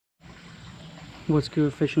What's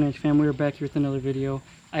good, Fishing Edge fam? We're back here with another video.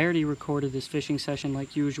 I already recorded this fishing session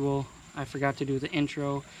like usual. I forgot to do the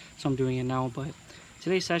intro, so I'm doing it now. But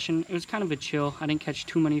today's session, it was kind of a chill. I didn't catch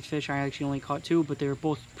too many fish. I actually only caught 2, but they were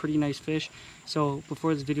both pretty nice fish. So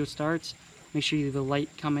before this video starts, make sure you leave a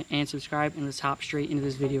like, comment, and subscribe, and let's hop straight into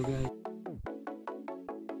this video, guys.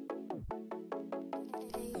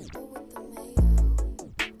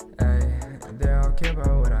 They all care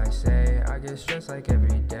about what I say. I get stressed like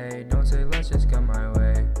every day. Don't say let's just come my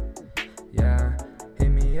way. Yeah, hit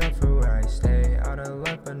me up for where I stay. Out of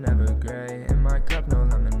luck but never gray. In my cup no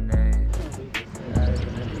lemonade.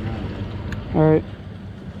 Alright.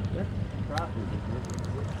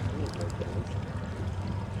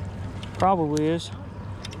 Probably is.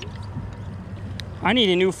 I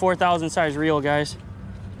need a new 4,000 size reel, guys.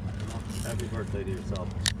 Happy birthday to yourself.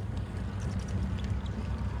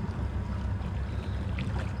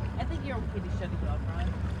 I think you're okay to shut it off, Ryan.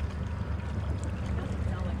 It doesn't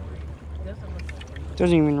sound like real. It doesn't look like real.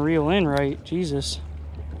 Doesn't even reel in right. Jesus.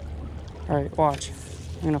 Alright, watch.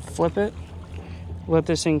 I'm gonna flip it. Let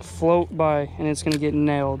this thing float by and it's gonna get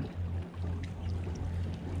nailed.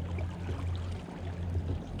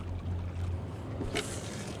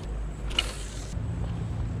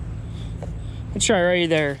 Let's try right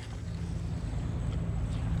there.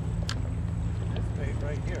 This bait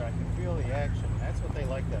right here, I can feel the action. That's what they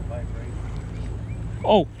like, that bite right.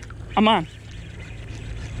 Oh, I'm on.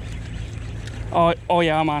 Oh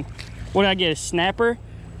yeah, I'm on. What did I get? A snapper?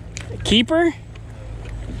 A keeper?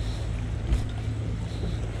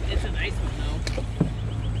 It's a nice one,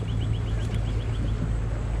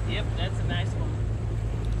 though. Yep, that's a nice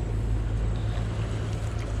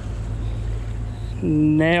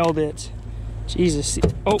one. Nailed it. Jesus.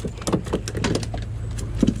 Oh.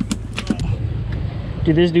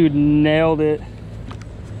 Dude, this dude nailed it.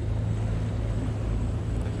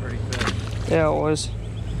 That's pretty good. Yeah, it was.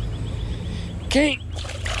 Okay.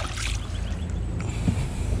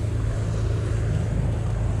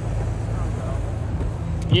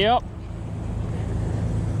 Yep.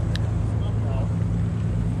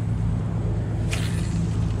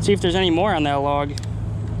 See if there's any more on that log.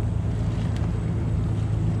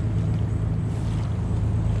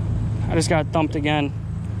 I just got thumped again.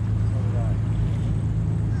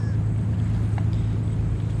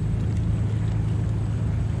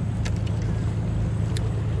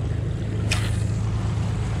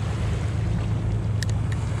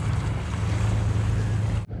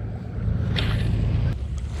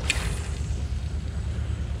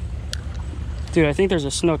 Dude, I think there's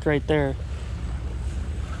a snook right there.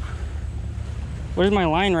 Where's my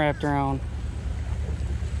line wrapped around?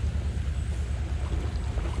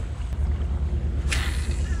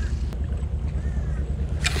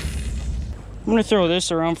 I'm gonna throw this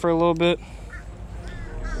around for a little bit.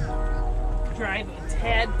 Drive a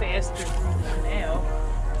tad faster now.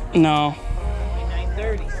 No. Only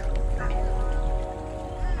 9:30.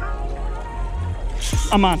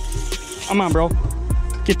 I'm on. I'm on, bro.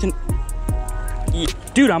 Get to... Yeah.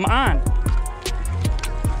 Dude, I'm on.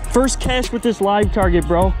 First cast with this live target,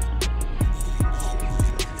 bro.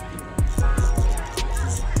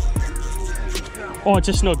 Oh, it's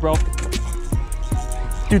a snook, bro.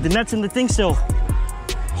 Dude, the net's in the thing still.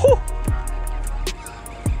 Whew.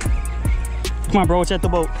 Come on, bro, it's at the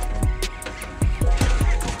boat.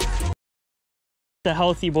 The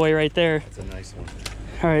healthy boy right there. That's a nice one.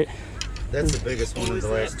 All right. That's the biggest one in the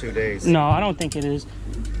last 2 days. No, I don't think it is.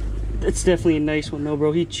 It's definitely a nice one though,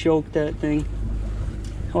 bro. He choked that thing.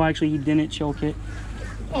 Oh, actually, he didn't choke it.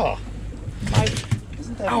 Oh.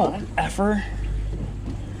 Isn't that Ow, fine? effer.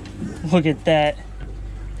 Look at that.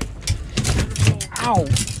 Ow.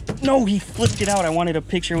 No, he flipped it out. I wanted a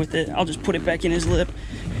picture with it. I'll just put it back in his lip.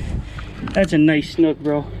 That's a nice snook,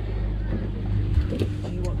 bro. Are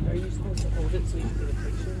you supposed to hold it so you can get a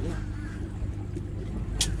picture?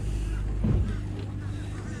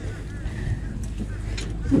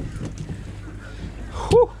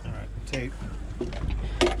 Whew. All right, tape.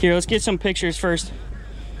 Here, let's get some pictures first.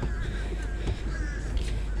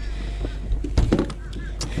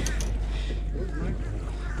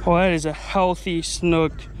 Oh, that is a healthy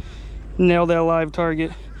snook. Nailed that live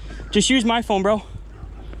target. Just use my phone, bro.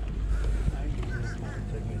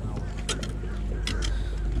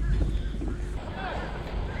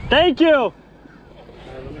 Thank you.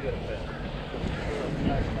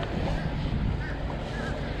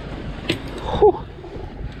 Whew.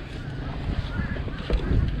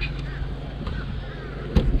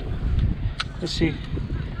 Let's see.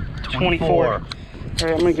 24. All right,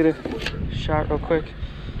 I'm gonna get a shot real quick.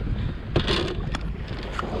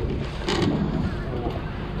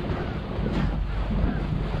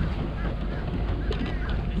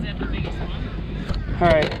 All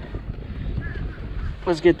right,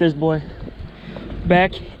 let's get this boy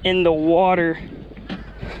back in the water.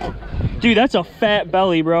 Dude, that's a fat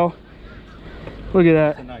belly, bro. Look at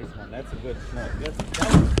that. That's a nice one. That's a good snook.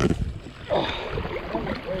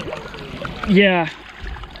 Yeah.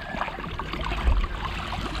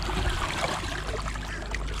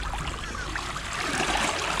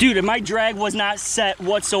 Dude, my drag was not set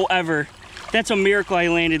whatsoever. That's a miracle I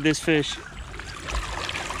landed this fish.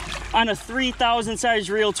 On a 3,000 size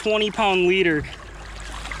reel, 20-pound leader.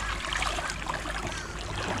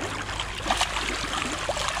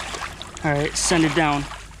 All right, send it down.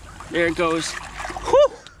 There it goes.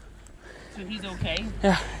 Whew. So he's okay?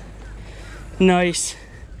 Yeah. Nice.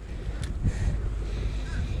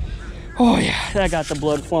 Oh yeah, that got the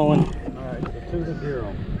blood flowing. All right, so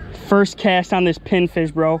 2-0. First cast on this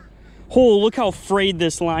pinfish, bro. Oh, look how frayed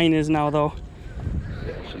this line is now, though.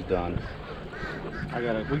 Yeah, she's done.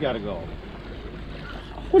 We gotta go.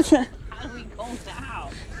 What is that? How do we go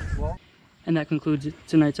down? And that concludes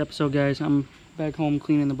tonight's episode, guys. I'm back home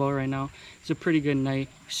cleaning the boat right now. It's a pretty good night.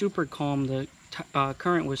 Super calm. The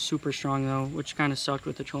current was super strong, though, which kind of sucked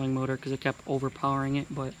with the trolling motor because it kept overpowering it.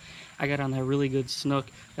 But I got on that really good snook.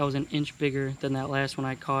 That was an inch bigger than that last one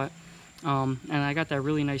I caught. And I got that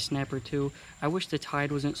really nice snapper, too. I wish the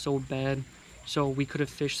tide wasn't so bad, so we could have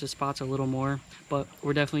fished the spots a little more. But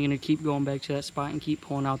we're definitely going to keep going back to that spot and keep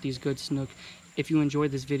pulling out these good snook. If you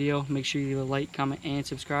enjoyed this video, make sure you leave a like, comment, and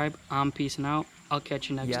subscribe. I'm peacing out. I'll catch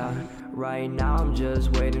you next time. Right now I'm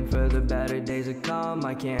just waiting for the better days to come.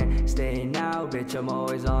 I can't stay now, bitch, I'm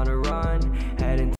always on a run. Heading